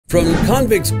From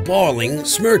convicts bawling,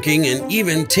 smirking, and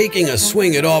even taking a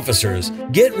swing at officers,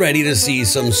 get ready to see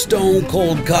some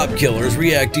stone-cold cop killers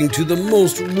reacting to the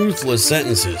most ruthless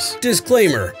sentences.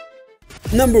 Disclaimer.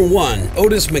 Number 1.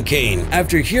 Otis McCain.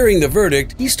 After hearing the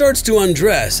verdict, he starts to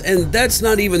undress, and that's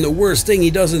not even the worst thing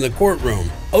he does in the courtroom.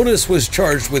 Otis was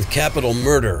charged with capital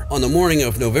murder. On the morning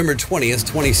of November 20th,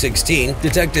 2016,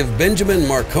 Detective Benjamin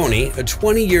Marconi, a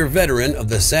 20-year veteran of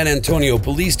the San Antonio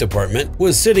Police Department,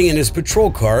 was sitting in his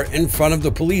patrol car in front of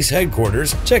the police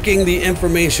headquarters, checking the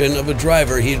information of a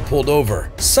driver he had pulled over.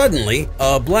 Suddenly,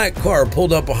 a black car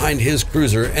pulled up behind his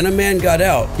cruiser and a man got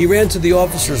out. He ran to the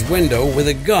officer's window with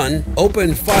a gun,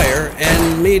 opened fire,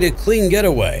 and made a clean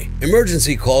getaway.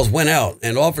 Emergency calls went out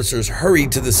and officers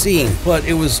hurried to the scene, but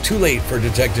it was too late for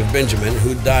Detective Benjamin,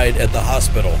 who died at the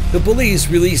hospital. The police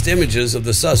released images of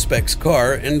the suspect's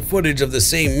car and footage of the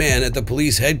same man at the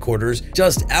police headquarters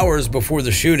just hours before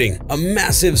the shooting. A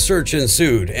massive search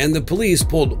ensued, and the police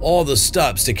pulled all the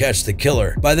stops to catch the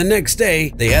killer. By the next day,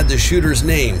 they had the shooter's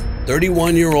name: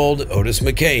 31-year-old Otis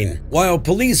McCain. While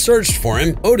police searched for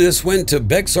him, Otis went to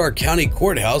Bexar County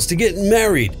Courthouse to get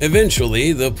married.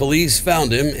 Eventually, the police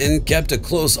found him and kept a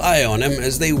close eye on him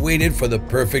as they waited for the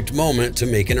perfect moment to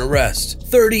make an arrest.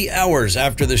 30 hours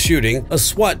after the shooting, a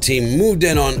SWAT team moved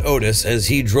in on Otis as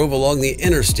he drove along the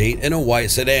interstate in a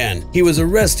white sedan. He was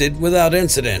arrested without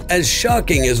incident. As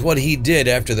shocking as what he did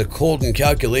after the cold and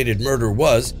calculated murder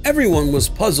was, everyone was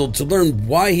puzzled to learn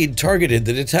why he'd targeted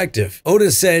the detective.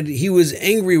 Otis said he was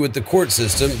angry with the court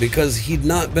system because he'd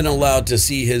not been allowed to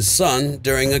see his son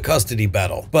during a custody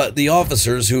battle. But the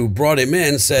officers who brought him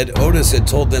in said Otis had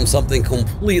told them something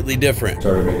completely different.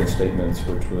 Started making statements,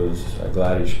 which was,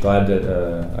 glad that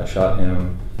I shot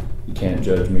him. You can't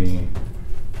judge me.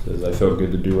 Says I felt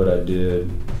good to do what I did.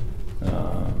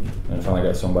 And I finally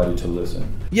got somebody to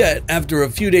listen. Yet, after a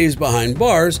few days behind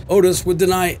bars, Otis would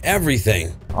deny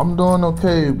everything. I'm doing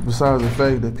okay besides the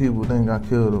fact that people think I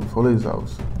killed a police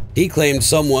officer. He claimed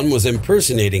someone was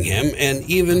impersonating him and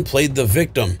even played the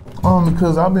victim.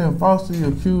 Because I've been falsely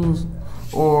accused,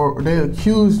 or they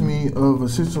accused me of a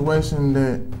situation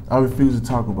that I refuse to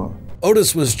talk about.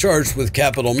 Otis was charged with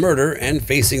capital murder and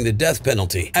facing the death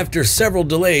penalty. After several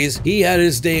delays, he had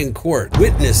his day in court.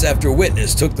 Witness after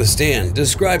witness took the stand,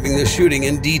 describing the shooting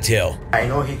in detail. I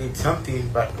know he did something,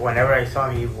 but whenever I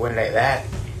saw him, he went like that,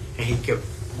 and he kept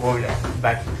going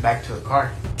back to the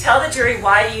car. Tell the jury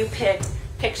why you picked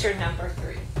picture number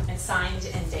 3 and signed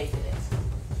and dated it.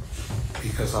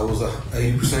 Because I was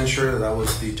 80% sure that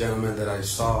was the gentleman that I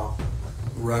saw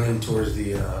running towards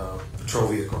the patrol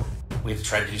vehicle. We had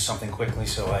tried to do something quickly,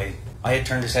 so I had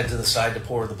turned his head to the side to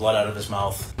pour the blood out of his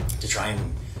mouth to try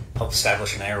and help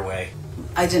establish an airway.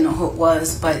 I didn't know who it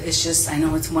was, but it's just, I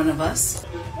know it's one of us.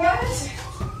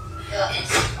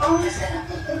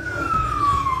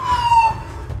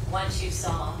 Once you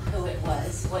saw who it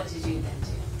was, what did you then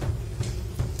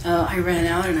do? I ran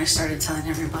out and I started telling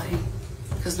everybody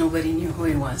because nobody knew who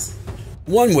he was.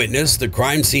 One witness, the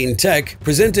crime scene tech,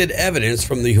 presented evidence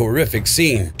from the horrific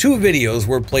scene. 2 videos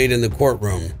were played in the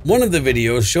courtroom. One of the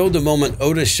videos showed the moment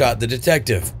Otis shot the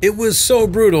detective. It was so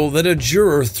brutal that a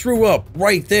juror threw up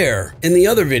right there. In the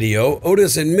other video,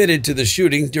 Otis admitted to the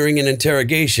shooting during an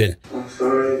interrogation. I'm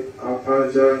sorry, I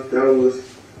apologize, that was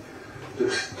the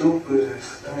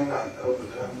stupidest thing I've ever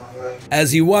done in my life.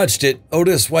 As he watched it,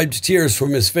 Otis wiped tears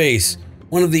from his face.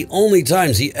 One of the only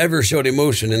times he ever showed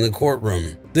emotion in the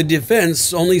courtroom. The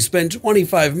defense only spent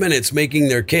 25 minutes making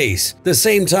their case, the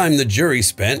same time the jury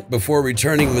spent before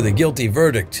returning with a guilty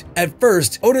verdict. At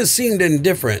first, Otis seemed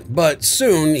indifferent, but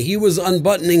soon he was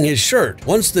unbuttoning his shirt.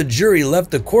 Once the jury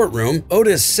left the courtroom,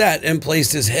 Otis sat and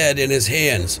placed his head in his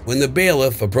hands. When the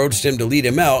bailiff approached him to lead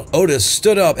him out, Otis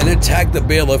stood up and attacked the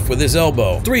bailiff with his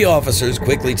elbow. 3 officers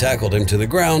quickly tackled him to the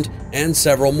ground, and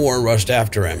several more rushed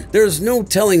after him. There's no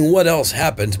telling what else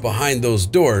happened behind those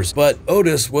doors, but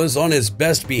Otis was on his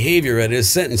best behavior at his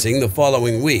sentencing the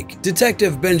following week.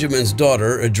 Detective Benjamin's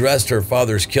daughter addressed her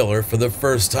father's killer for the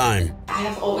first time. I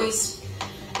have always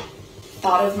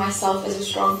thought of myself as a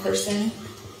strong person,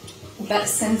 but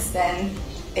since then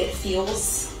it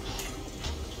feels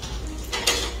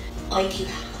like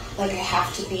I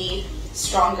have to be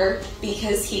stronger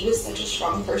because he was such a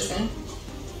strong person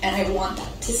and I want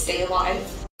that to stay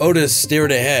alive. Otis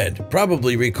stared ahead,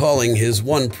 probably recalling his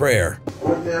one prayer.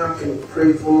 One day I can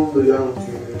pray for him, but I don't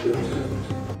care.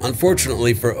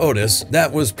 Unfortunately for Otis,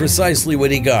 that was precisely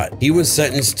what he got. He was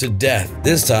sentenced to death.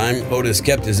 This time, Otis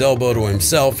kept his elbow to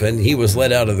himself and he was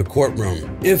let out of the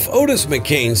courtroom. If Otis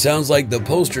McCain sounds like the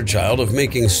poster child of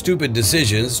making stupid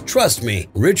decisions, trust me,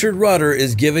 Richard Rotter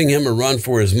is giving him a run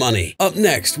for his money. Up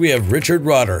next, we have Richard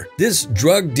Rotter. This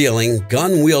drug-dealing,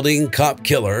 gun-wielding cop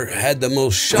killer had the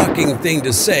most shocking thing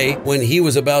to say when he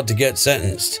was about to get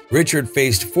sentenced. Richard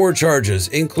faced 4 charges,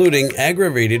 including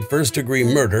aggravated first-degree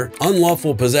murder,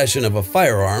 unlawful possession of a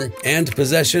firearm, and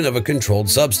possession of a controlled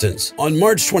substance. On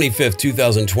March 25,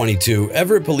 2022,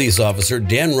 Everett police officer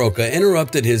Dan Roca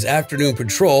interrupted his afternoon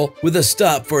patrol with a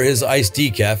stop for his iced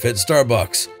decaf at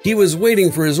Starbucks. He was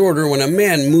waiting for his order when a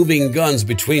man moving guns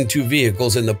between 2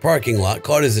 vehicles in the parking lot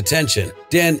caught his attention.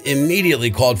 Dan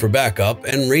immediately called for backup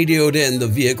and radioed in the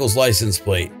vehicle's license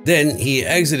plate. Then he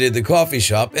exited the coffee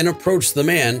shop and approached the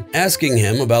man, asking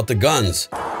him about the guns.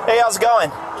 Hey, how's it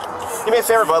going? Do me a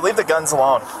favor, bud. Leave the guns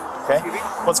alone, okay?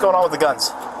 What's going on with the guns?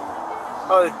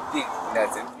 Oh,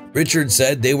 that's it. Richard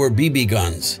said they were BB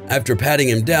guns. After patting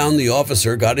him down, the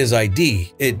officer got his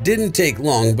ID. It didn't take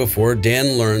long before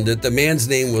Dan learned that the man's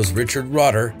name was Richard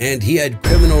Rotter and he had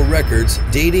criminal records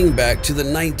dating back to the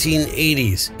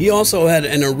 1980s. He also had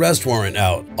an arrest warrant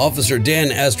out. Officer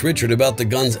Dan asked Richard about the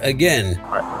guns again.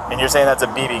 All right. And you're saying that's a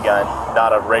BB gun,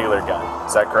 not a regular gun.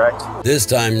 Is that correct? This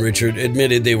time, Richard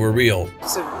admitted they were real.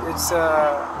 It's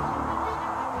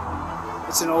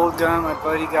an old gun. My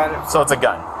buddy got it. So it's a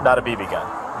gun, not a BB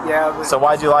gun. Yeah, but... So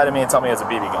why'd you lie to me and tell me it's a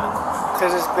BB gun?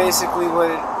 Because it's basically what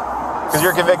it... Because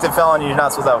you're a convicted felon and you're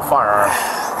not supposed to have a firearm,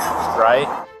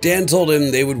 right? Dan told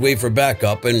him they would wait for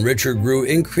backup and Richard grew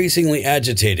increasingly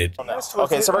agitated.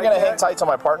 Okay, so we're going to hang tight till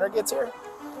my partner gets here?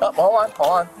 Oh, hold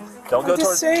on. Don't go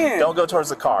towards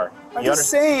the car. I'm just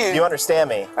saying. You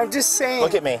understand me? I'm just saying.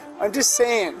 Look at me. I'm just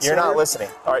saying. You're not listening.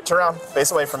 All right, turn around.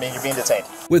 Face away from me. You're being detained.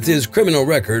 With his criminal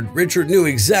record, Richard knew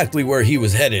exactly where he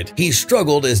was headed. He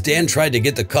struggled as Dan tried to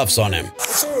get the cuffs on him.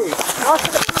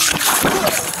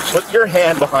 Put your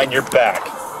hand behind your back.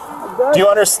 Do you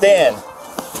understand?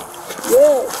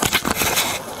 Yeah.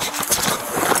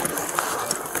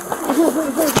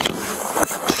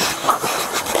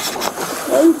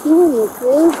 How are you doing this,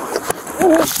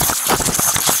 man?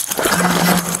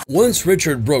 Once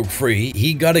Richard broke free,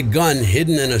 he got a gun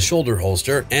hidden in a shoulder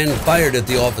holster and fired at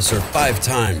the officer 5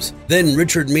 times. Then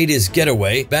Richard made his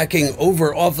getaway, backing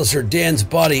over Officer Dan's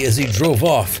body as he drove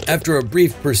off. After a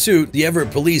brief pursuit, the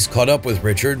Everett police caught up with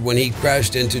Richard when he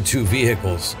crashed into 2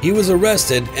 vehicles. He was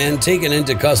arrested and taken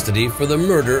into custody for the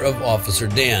murder of Officer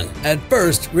Dan. At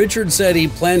first, Richard said he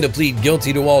planned to plead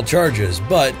guilty to all charges,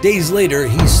 but days later,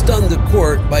 he stunned the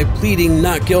court by pleading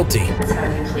not guilty. How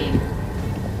do you plead?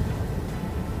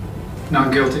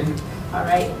 Not guilty. All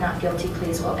right, not guilty,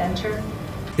 please will enter.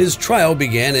 His trial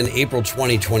began in April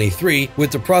 2023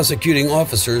 with the prosecuting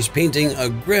officers painting a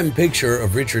grim picture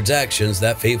of Richard's actions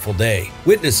that fateful day.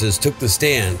 Witnesses took the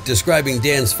stand, describing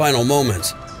Dan's final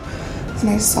moments. And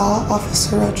I saw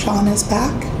Officer Rocha on his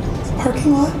back in the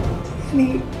parking lot, and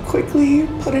he quickly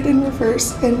put it in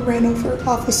reverse and ran over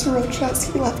Officer Rocha as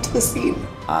he left the scene.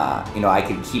 I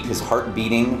could keep his heart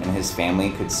beating and his family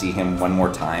could see him one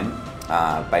more time.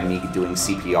 By me doing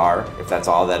CPR, if that's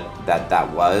all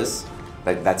that was.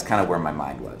 That's kind of where my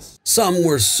mind was. Some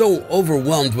were so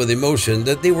overwhelmed with emotion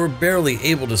that they were barely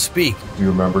able to speak. Do you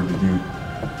remember, did you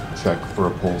check for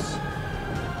a pulse?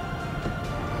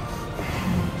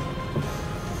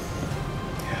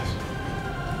 Yes.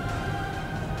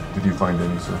 Did you find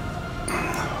any, sir?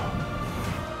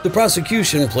 The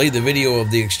prosecution played the video of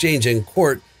the exchange in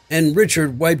court, and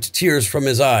Richard wiped tears from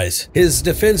his eyes. His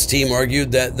defense team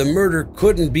argued that the murder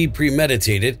couldn't be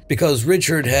premeditated because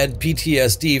Richard had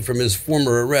PTSD from his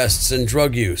former arrests and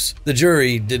drug use. The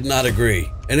jury did not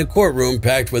agree. In a courtroom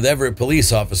packed with Everett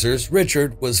police officers,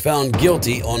 Richard was found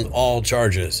guilty on all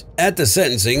charges. At the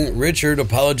sentencing, Richard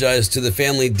apologized to the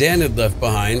family Dan had left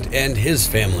behind and his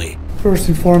family. First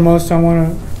and foremost, I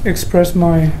want to express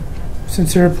my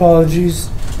sincere apologies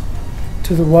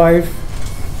to the wife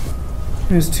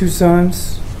and his 2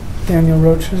 sons, Daniel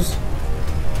Rochas.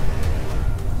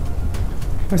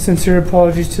 My sincere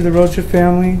apologies to the Rocha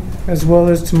family, as well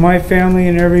as to my family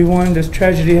and everyone this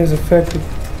tragedy has affected.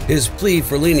 His plea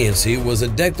for leniency was a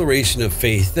declaration of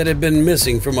faith that had been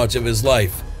missing for much of his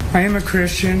life. I am a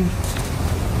Christian,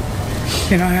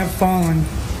 and I have fallen.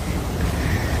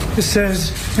 It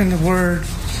says in the Word,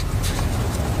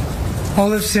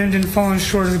 all have sinned and fallen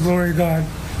short of the glory of God.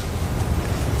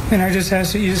 And I just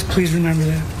ask that you just please remember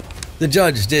that. The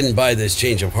judge didn't buy this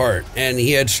change of heart, and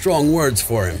he had strong words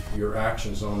for him. Your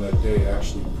actions on that day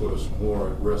actually put us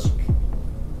more at risk.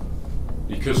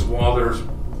 Because while there's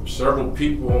several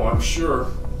people, I'm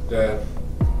sure, that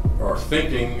are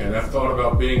thinking and have thought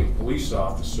about being a police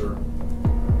officer,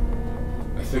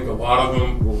 I think a lot of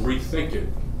them will rethink it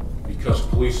because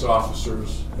police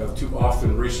officers have too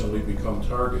often recently become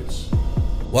targets.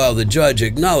 While the judge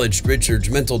acknowledged Richard's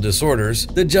mental disorders,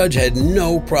 the judge had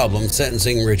no problem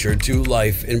sentencing Richard to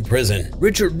life in prison.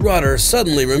 Richard Rutter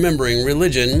suddenly remembering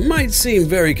religion might seem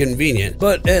very convenient,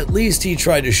 but at least he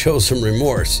tried to show some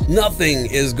remorse. Nothing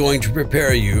is going to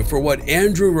prepare you for what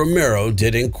Andrew Romero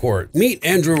did in court. Meet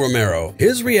Andrew Romero.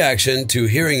 His reaction to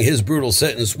hearing his brutal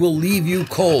sentence will leave you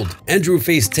cold. Andrew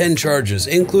faced 10 charges,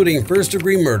 including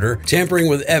first-degree murder, tampering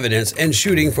with evidence, and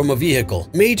shooting from a vehicle.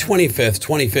 May 25,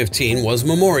 2015 was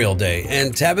Memorial Day,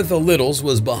 and Tabitha Littles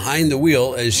was behind the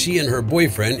wheel as she and her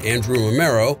boyfriend, Andrew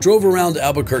Romero, drove around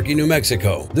Albuquerque, New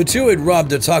Mexico. The two had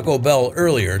robbed a Taco Bell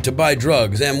earlier to buy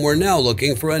drugs and were now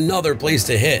looking for another place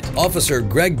to hit. Officer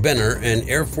Greg Benner, an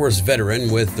Air Force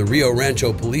veteran with the Rio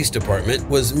Rancho Police Department,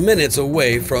 was minutes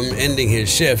away from ending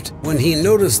his shift when he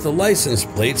noticed the license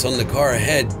plates on the car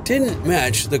ahead didn't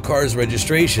match the car's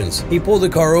registrations. He pulled the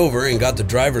car over and got the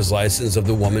driver's license of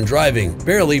the woman driving,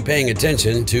 barely paying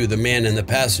attention to the man in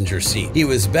the passenger seat. He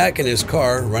was back in his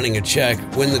car running a check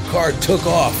when the car took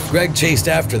off. Greg chased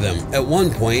after them. At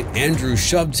one point, Andrew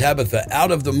shoved Tabitha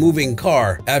out of the moving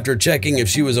car. After checking if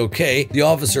she was okay, the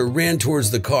officer ran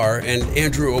towards the car and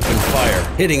Andrew opened fire,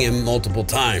 hitting him multiple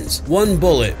times. One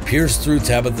bullet pierced through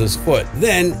Tabitha's foot.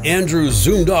 Then Andrew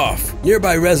zoomed off.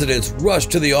 Nearby residents rushed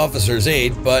to the officer's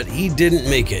aid, but he didn't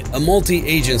make it. A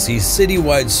multi-agency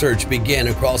citywide search began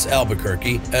across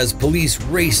Albuquerque as police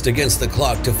raced against the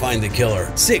clock to find the killer.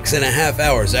 6.5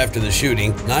 hours after the shooting,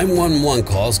 911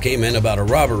 calls came in about a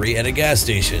robbery at a gas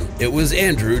station. It was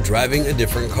Andrew driving a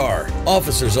different car.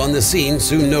 Officers on the scene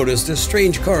soon noticed a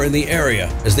strange car in the area.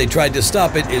 As they tried to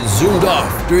stop it, it zoomed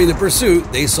off. During the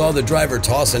pursuit, they saw the driver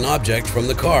toss an object from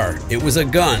the car. It was a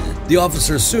gun. The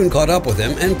officers soon caught up with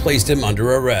him and placed him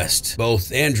under arrest.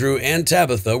 Both Andrew and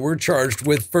Tabitha were charged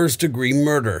with first-degree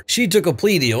murder. She took a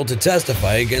plea deal to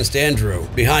testify against Andrew.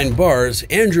 Behind bars,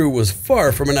 Andrew was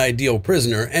far from an ideal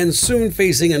prisoner and soon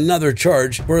facing another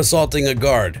charge for assaulting a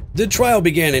guard. The trial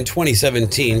began in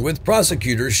 2017 with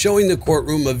prosecutors showing the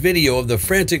courtroom a video of the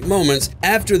frantic moments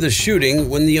after the shooting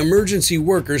when the emergency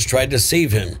workers tried to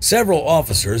save him. Several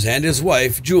officers and his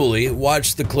wife, Julie,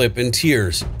 watched the clip in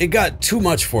tears. It got too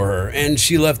much for her and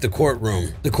she left the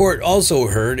courtroom. The court also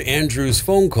heard Andrew's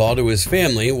phone call to his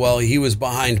family while he was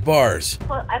behind bars.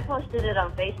 Well, I posted it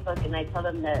on Facebook and I told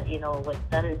him that, what's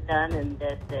done is done and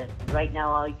that right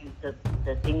now I'll use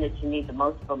the thing that you need the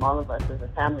most from all of us as a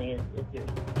family is your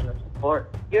support.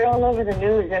 You're all over the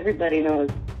news. Everybody knows.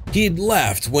 He'd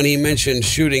laughed when he mentioned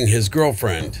shooting his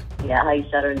girlfriend. Yeah, how you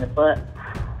shot her in the foot.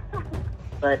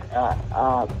 But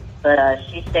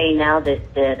she's saying now that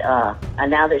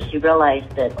she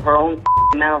realized that her own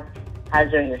mouth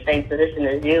has her in the same position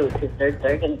as you, because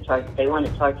they're going to charge. They want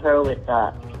to charge her with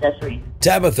accessories.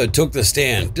 Tabitha took the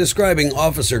stand, describing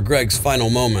Officer Greg's final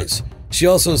moments. She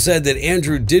also said that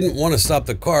Andrew didn't want to stop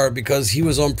the car because he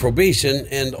was on probation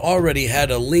and already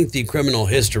had a lengthy criminal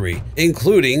history,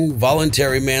 including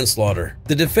voluntary manslaughter.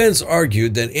 The defense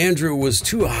argued that Andrew was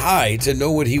too high to know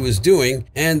what he was doing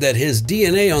and that his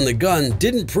DNA on the gun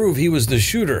didn't prove he was the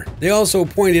shooter. They also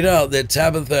pointed out that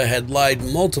Tabitha had lied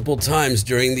multiple times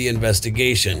during the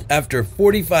investigation. After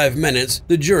 45 minutes,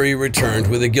 the jury returned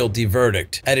with a guilty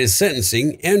verdict. At his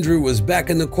sentencing, Andrew was back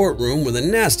in the courtroom with a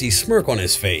nasty smirk on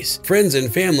his face. Friends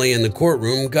and family in the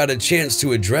courtroom got a chance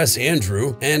to address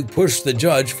Andrew and push the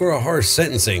judge for a harsh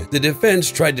sentencing. The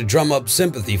defense tried to drum up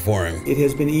sympathy for him. It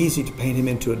has been easy to paint him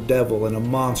into a devil and a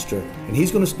monster, and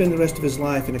he's going to spend the rest of his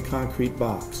life in a concrete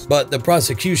box. But the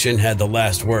prosecution had the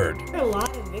last word. There are a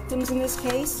lot of victims in this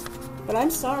case, but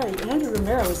I'm sorry, Andrew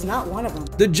Romero is not one of them.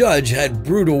 The judge had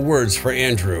brutal words for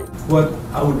Andrew. What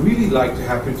I would really like to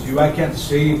happen to you, I can't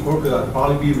say in court because I'd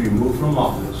probably be removed from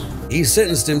office. He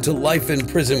sentenced him to life in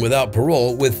prison without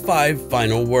parole with 5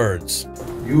 final words.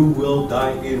 You will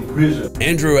die in prison.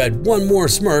 Andrew had one more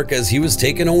smirk as he was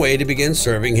taken away to begin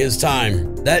serving his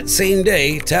time. That same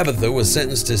day, Tabitha was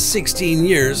sentenced to 16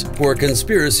 years for a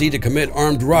conspiracy to commit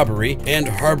armed robbery and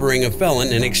harboring a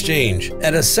felon in exchange.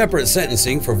 At a separate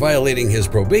sentencing for violating his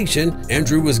probation,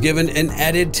 Andrew was given an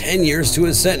added 10 years to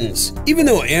his sentence. Even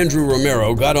though Andrew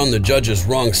Romero got on the judge's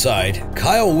wrong side,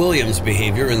 Kyle Williams'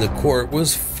 behavior in the court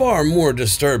was far more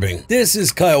disturbing. This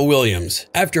is Kyle Williams.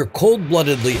 After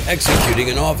cold-bloodedly executing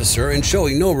an officer and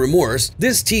showing no remorse,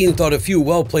 this teen thought a few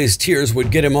well-placed tears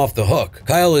would get him off the hook.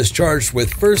 Kyle is charged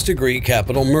with first-degree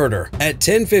capital murder. At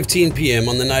 10:15 p.m.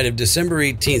 on the night of December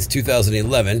 18,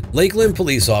 2011, Lakeland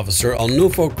police officer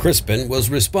Arnulfo Crispin was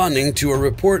responding to a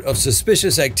report of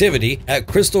suspicious activity at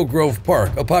Crystal Grove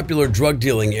Park, a popular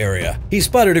drug-dealing area. He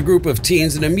spotted a group of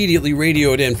teens and immediately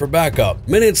radioed in for backup.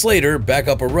 Minutes later,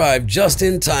 backup arrived just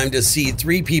in time to see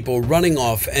 3 people running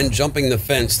off and jumping the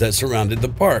fence that surrounded the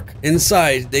park.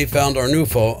 Inside, they found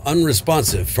Arnulfo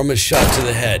unresponsive from a shot to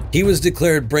the head. He was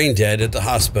declared brain dead at the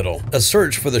hospital. A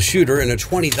search for the shooter and a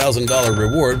 $20,000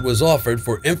 reward was offered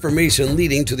for information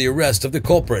leading to the arrest of the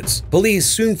culprits. Police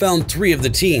soon found 3 of the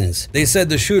teens. They said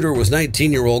the shooter was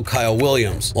 19-year-old Kyle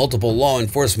Williams. Multiple law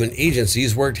enforcement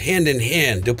agencies worked hand in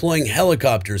hand, deploying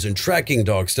helicopters and tracking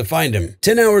dogs to find him.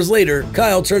 10 hours later,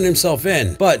 Kyle turned himself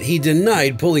in, but he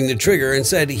denied pulling the trigger and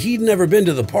said he'd never been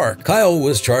to the park. Kyle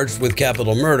was charged with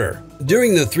capital murder.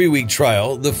 During the 3-week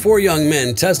trial, the 4 young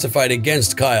men testified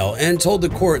against Kyle and told the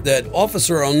court that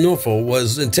Officer Arnulfo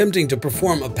was attempting to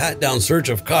perform a pat-down search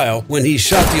of Kyle when he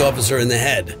shot the officer in the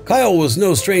head. Kyle was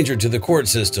no stranger to the court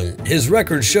system. His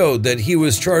record showed that he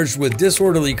was charged with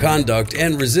disorderly conduct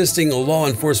and resisting a law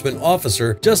enforcement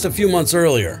officer just a few months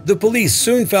earlier. The police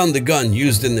soon found the gun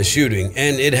used in the shooting,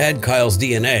 and it had Kyle's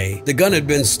DNA. The gun had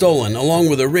been stolen along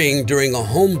with a ring during a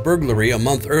home burglary a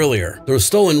month earlier. The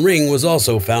stolen ring was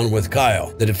also found with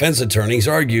Kyle. The defense attorneys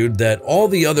argued that all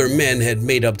the other men had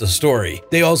made up the story.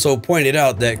 They also pointed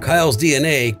out that Kyle's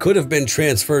DNA could have been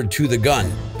transferred to the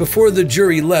gun. Before the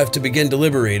jury left to begin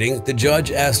deliberating, the judge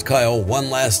asked Kyle one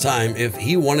last time if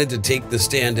he wanted to take the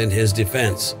stand in his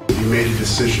defense. You made a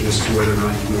decision as to whether or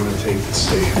not you want to take the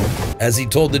stand. As he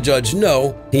told the judge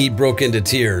no, he broke into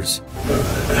tears.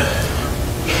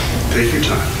 Take your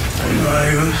time.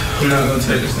 I'm not going to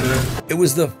take this stand. It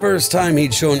was the first time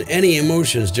he'd shown any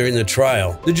emotions during the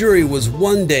trial. The jury was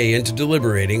 1 day into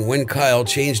deliberating when Kyle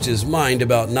changed his mind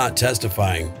about not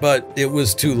testifying, but it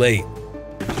was too late.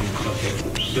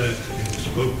 Upset and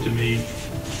spoke to me,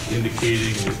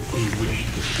 indicating that he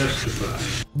wished to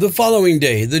testify. The following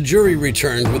day, the jury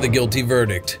returned with a guilty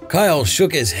verdict. Kyle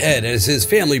shook his head as his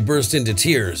family burst into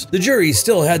tears. The jury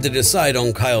still had to decide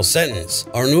on Kyle's sentence.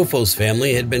 Arnulfo's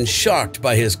family had been shocked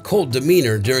by his cold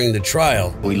demeanor during the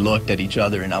trial. We looked at each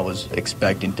other and I was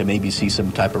expecting to maybe see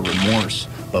some type of remorse,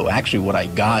 but actually what I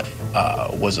got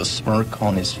was a smirk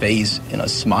on his face and a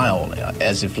smile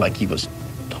as if like he was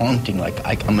taunting, like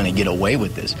I'm gonna get away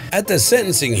with this. At the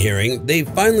sentencing hearing, they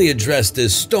finally addressed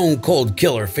this stone-cold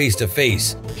killer face to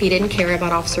face. He didn't care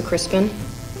about Officer Crispin.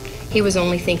 He was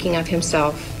only thinking of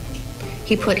himself.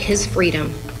 He put his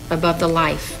freedom above the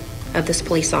life of this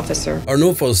police officer.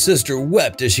 Arnulfo's sister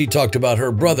wept as she talked about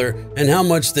her brother and how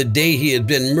much the day he had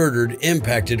been murdered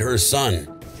impacted her son.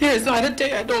 There's not a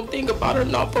day I don't think about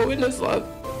Arnulfo in his love.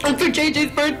 And for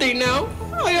JJ's birthday now,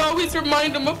 I always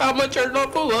remind him of how much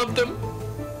Arnulfo loved him.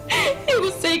 He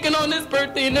was taken on his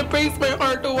birthday, and it breaks my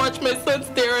heart to watch my son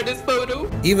stare at his photo.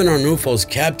 Even Arnulfo's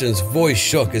captain's voice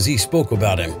shook as he spoke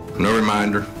about him. No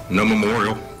reminder, no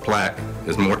memorial plaque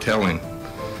is more telling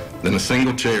than a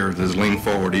single chair that is leaned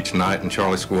forward each night in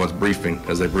Charlie Squad's briefing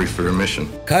as they brief for their mission.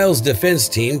 Kyle's defense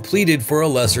team pleaded for a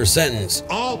lesser sentence.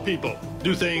 All people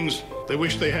do things they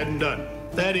wish they hadn't done.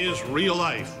 That is real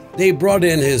life. They brought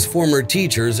in his former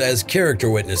teachers as character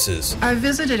witnesses. I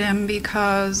visited him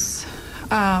because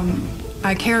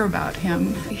I care about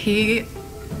him. He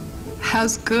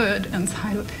has good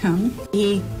inside of him.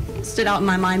 He stood out in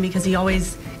my mind because he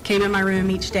always came in my room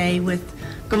each day with,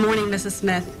 "Good morning, Mrs.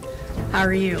 Smith. How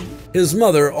are you?" His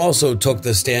mother also took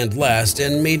the stand last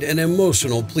and made an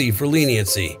emotional plea for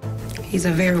leniency. He's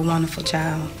a very wonderful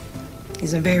child.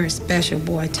 He's a very special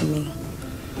boy to me.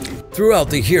 Throughout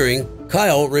the hearing,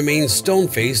 Kyle remained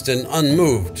stone-faced and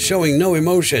unmoved, showing no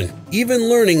emotion. Even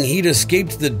learning he'd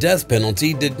escaped the death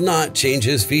penalty did not change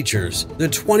his features. The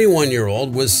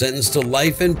 21-year-old was sentenced to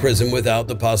life in prison without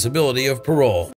the possibility of parole.